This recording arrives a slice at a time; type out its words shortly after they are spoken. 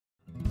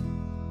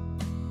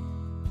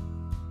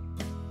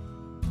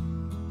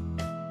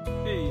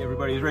Hey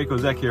everybody, it's Ray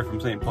Kozek here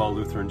from St. Paul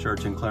Lutheran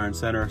Church in Clarence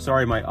Center.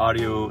 Sorry my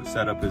audio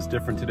setup is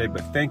different today,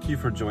 but thank you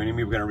for joining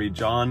me. We're going to read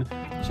John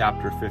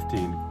chapter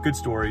 15. Good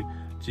story.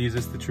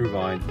 Jesus, the true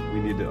vine.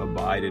 We need to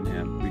abide in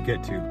him. We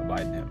get to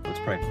abide in him. Let's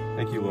pray.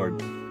 Thank you,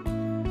 Lord.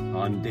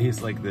 On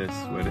days like this,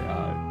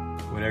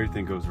 when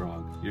everything goes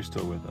wrong, you're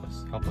still with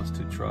us. Help us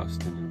to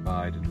trust and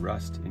abide and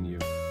rest in you.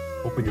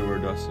 Open your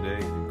word to us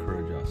today and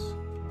encourage us.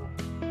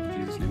 In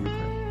Jesus' name we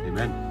pray.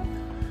 Amen.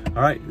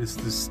 All right, this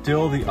is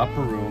still the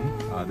upper room,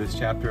 this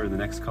chapter and the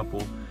next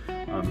couple.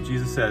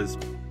 Jesus says,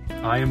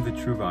 I am the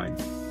true vine,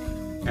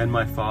 and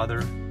my Father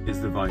is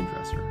the vine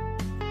dresser.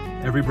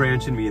 Every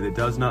branch in me that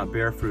does not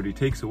bear fruit, he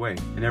takes away,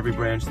 and every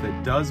branch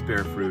that does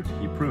bear fruit,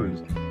 he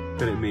prunes,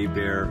 that it may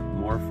bear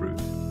more fruit.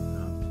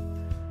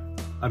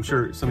 I'm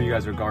sure some of you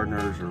guys are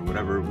gardeners or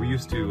whatever. We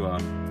used to,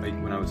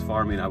 when I was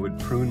farming, I would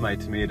prune my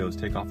tomatoes,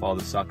 take off all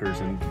the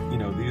suckers, and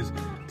these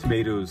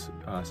tomatoes,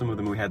 some of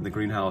them we had in the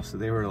greenhouse,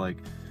 they were like,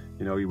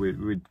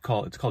 we'd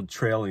call it's called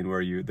trailing,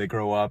 where they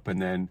grow up and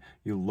then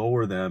you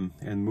lower them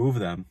and move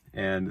them.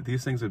 And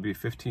these things would be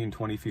 15,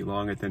 20 feet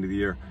long at the end of the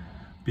year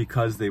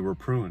because they were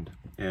pruned.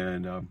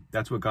 And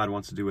that's what God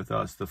wants to do with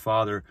us. The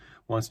Father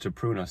wants to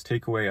prune us,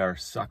 take away our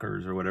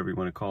suckers or whatever you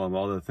want to call them,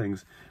 all the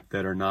things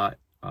that are not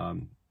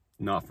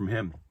from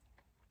him.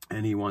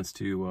 And he wants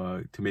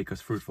to make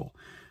us fruitful.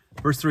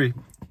 Verse 3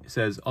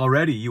 says,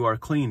 already you are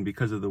clean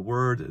because of the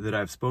word that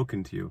I've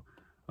spoken to you.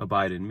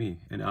 Abide in me,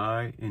 and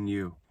I in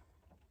you.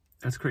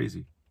 That's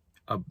crazy.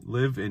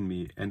 Live in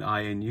me and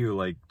I in you,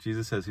 like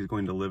Jesus says he's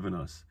going to live in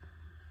us.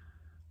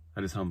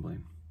 That is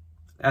humbling.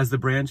 As the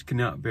branch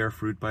cannot bear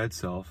fruit by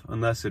itself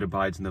unless it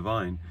abides in the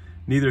vine,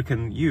 neither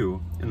can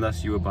you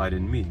unless you abide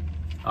in me.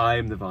 I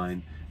am the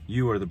vine,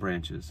 you are the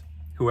branches.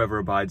 Whoever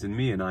abides in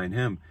me and I in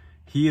him,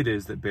 he it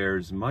is that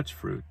bears much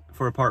fruit.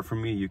 For apart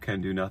from me, you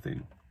can do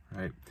nothing.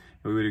 Right?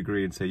 And we would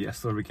agree and say,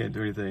 yes, Lord, we can't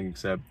do anything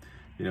except,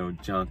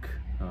 junk.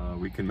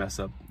 We can mess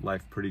up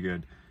life pretty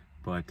good,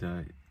 but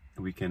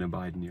we can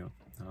abide in you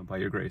by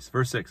your grace.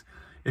 Verse 6,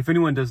 if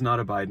anyone does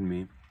not abide in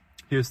me,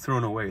 he is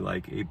thrown away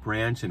like a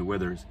branch and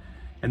withers,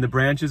 and the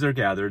branches are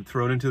gathered,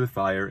 thrown into the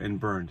fire, and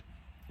burned.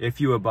 If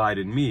you abide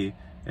in me,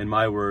 and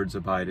my words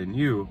abide in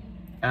you,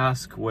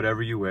 ask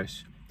whatever you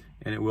wish,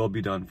 and it will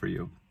be done for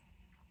you.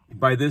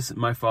 By this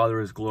my Father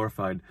is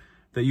glorified,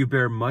 that you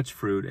bear much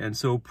fruit, and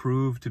so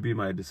prove to be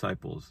my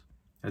disciples.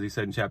 As he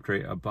said in chapter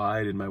 8,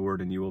 abide in my word,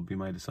 and you will be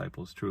my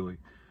disciples, truly.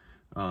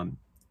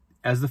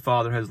 As the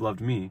Father has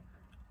loved me,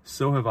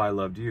 so have I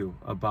loved you.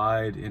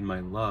 Abide in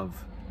my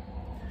love.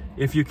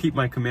 If you keep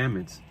my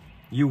commandments,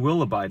 you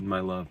will abide in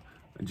my love,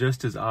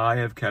 just as I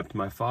have kept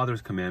my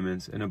Father's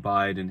commandments and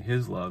abide in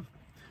his love.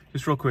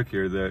 Just real quick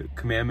here, the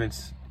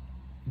commandments,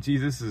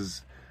 Jesus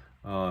is,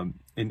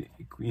 in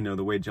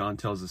the way John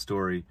tells the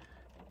story,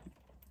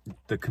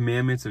 the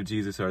commandments of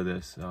Jesus are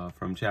this,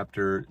 from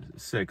chapter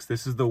 6.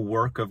 This is the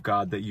work of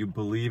God, that you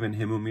believe in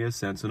him whom he has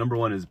sent. So number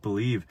one is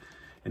believe.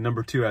 And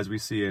number two, as we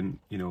see in,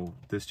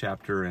 this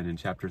chapter and in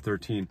chapter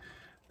 13,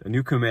 a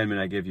new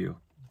commandment I give you,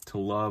 to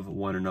love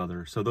one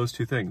another. So those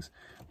two things,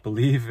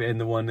 believe in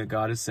the one that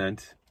God has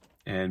sent,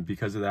 and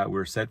because of that,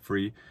 we're set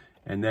free.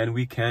 And then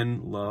we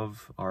can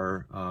love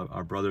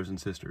our brothers and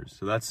sisters.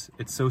 So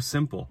it's so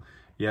simple,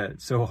 yet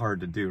it's so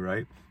hard to do,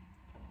 right?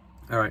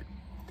 All right.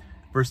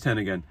 Verse 10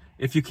 again.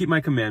 If you keep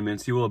my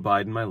commandments, you will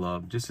abide in my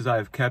love, just as I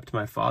have kept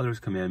my Father's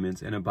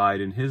commandments and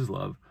abide in his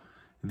love.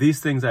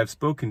 These things I have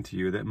spoken to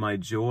you, that my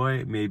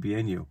joy may be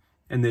in you,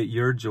 and that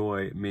your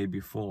joy may be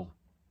full.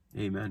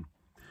 Amen.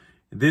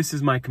 This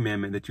is my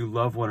commandment, that you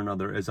love one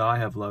another as I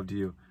have loved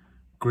you.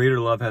 Greater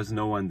love has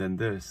no one than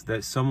this,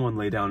 that someone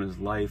lay down his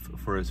life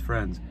for his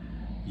friends.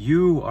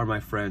 You are my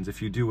friends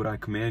if you do what I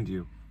command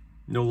you.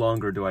 No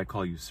longer do I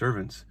call you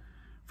servants,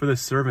 for the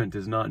servant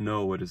does not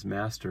know what his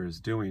master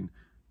is doing.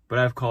 But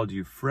I have called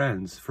you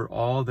friends, for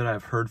all that I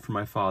have heard from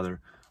my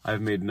Father I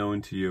have made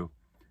known to you.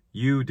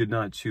 You did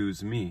not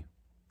choose me,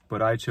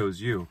 but I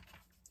chose you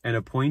and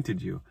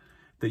appointed you,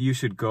 that you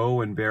should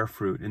go and bear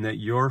fruit, and that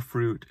your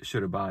fruit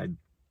should abide,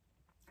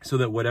 so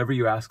that whatever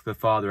you ask the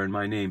Father in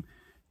my name,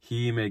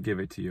 he may give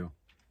it to you.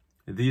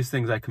 These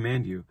things I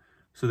command you,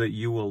 so that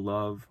you will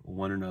love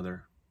one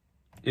another.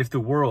 If the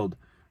world,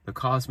 the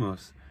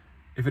cosmos,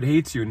 if it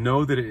hates you,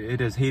 know that it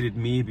has hated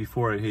me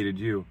before it hated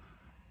you.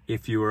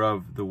 If you were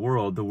of the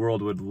world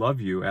would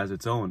love you as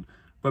its own.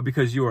 But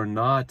because you are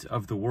not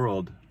of the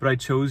world, but I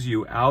chose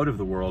you out of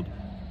the world,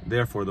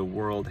 therefore the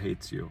world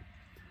hates you.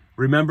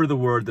 Remember the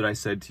word that I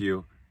said to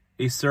you,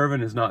 a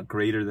servant is not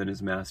greater than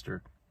his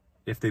master.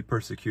 If they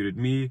persecuted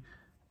me,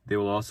 they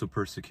will also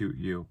persecute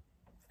you.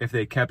 If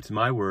they kept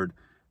my word,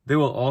 they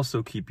will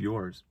also keep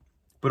yours.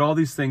 But all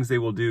these things they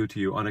will do to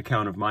you on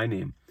account of my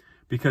name,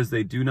 because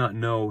they do not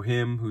know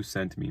him who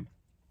sent me.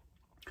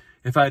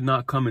 If I had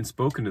not come and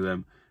spoken to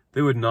them,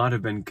 they would not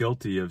have been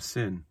guilty of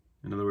sin.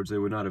 In other words, they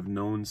would not have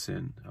known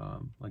sin.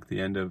 Like the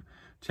end of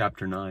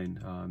chapter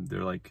 9,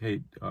 they're like,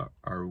 hey,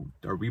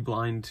 are we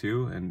blind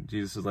too? And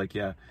Jesus is like,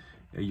 yeah,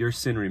 your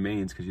sin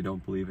remains because you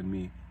don't believe in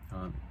me.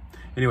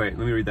 Anyway, let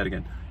me read that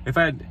again. If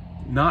I had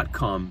not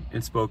come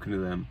and spoken to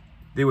them,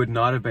 they would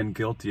not have been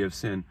guilty of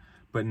sin,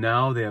 but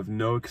now they have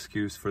no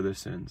excuse for their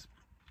sins,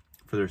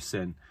 for their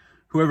sin.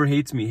 Whoever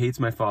hates me hates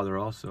my Father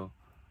also.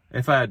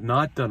 If I had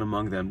not done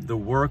among them the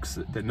works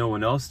that no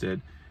one else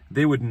did,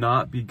 they would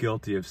not be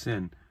guilty of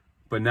sin.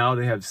 But now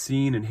they have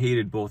seen and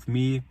hated both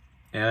me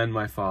and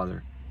my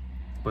Father.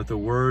 But the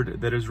word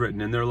that is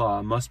written in their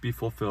law must be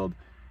fulfilled.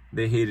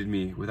 They hated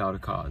me without a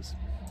cause.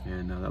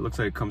 And that looks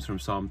like it comes from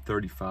Psalm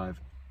 35.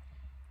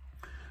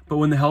 But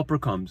when the Helper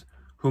comes,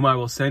 whom I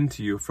will send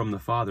to you from the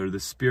Father, the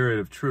Spirit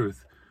of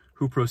truth,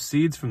 who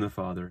proceeds from the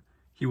Father,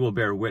 he will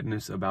bear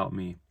witness about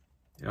me.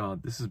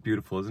 This is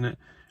beautiful, isn't it?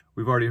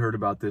 We've already heard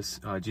about this.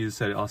 Jesus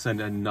said, I'll send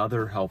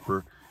another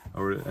helper,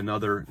 or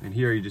another, and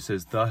here he just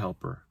says, the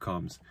Helper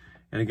comes.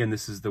 And again,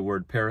 this is the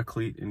word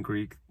paraclete in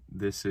Greek.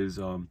 This is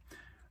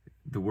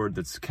the word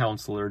that's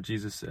counselor.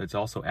 Jesus, it's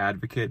also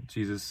advocate.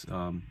 Jesus,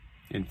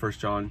 in 1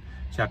 John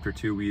chapter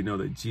 2, we know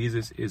that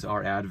Jesus is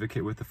our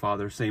advocate with the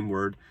Father. Same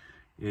word.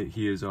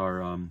 He is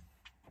our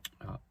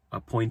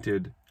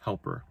appointed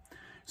helper.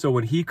 So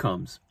when he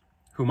comes,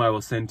 whom I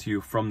will send to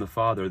you from the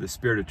Father, the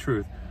Spirit of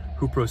truth,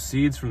 who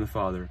proceeds from the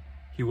Father,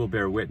 he will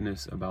bear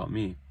witness about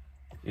me.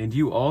 And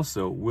you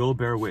also will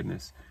bear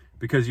witness,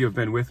 because you have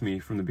been with me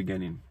from the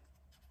beginning.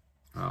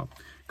 Wow,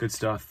 good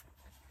stuff.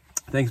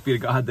 Thanks be to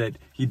God that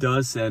he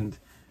does send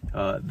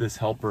this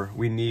helper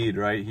we need,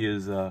 right? He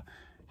is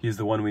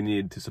the one we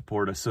need to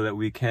support us so that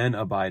we can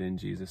abide in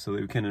Jesus, so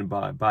that we can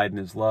abide in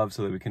his love,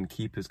 so that we can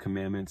keep his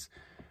commandments.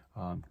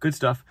 Good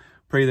stuff.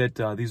 Pray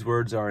that these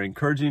words are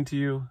encouraging to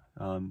you.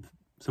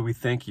 So we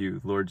thank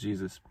you, Lord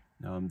Jesus,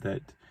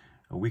 that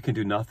we can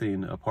do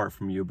nothing apart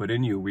from you, but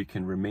in you we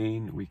can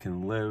remain, we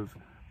can live,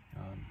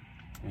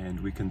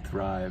 and we can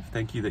thrive.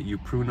 Thank you that you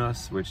prune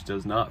us, which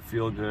does not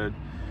feel good,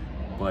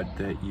 but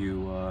that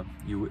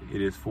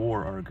it is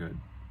for our good.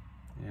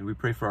 And we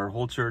pray for our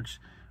whole church,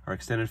 our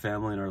extended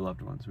family, and our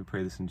loved ones. We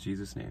pray this in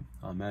Jesus' name.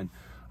 Amen.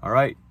 All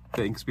right.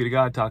 Thanks be to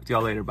God. Talk to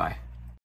y'all later. Bye.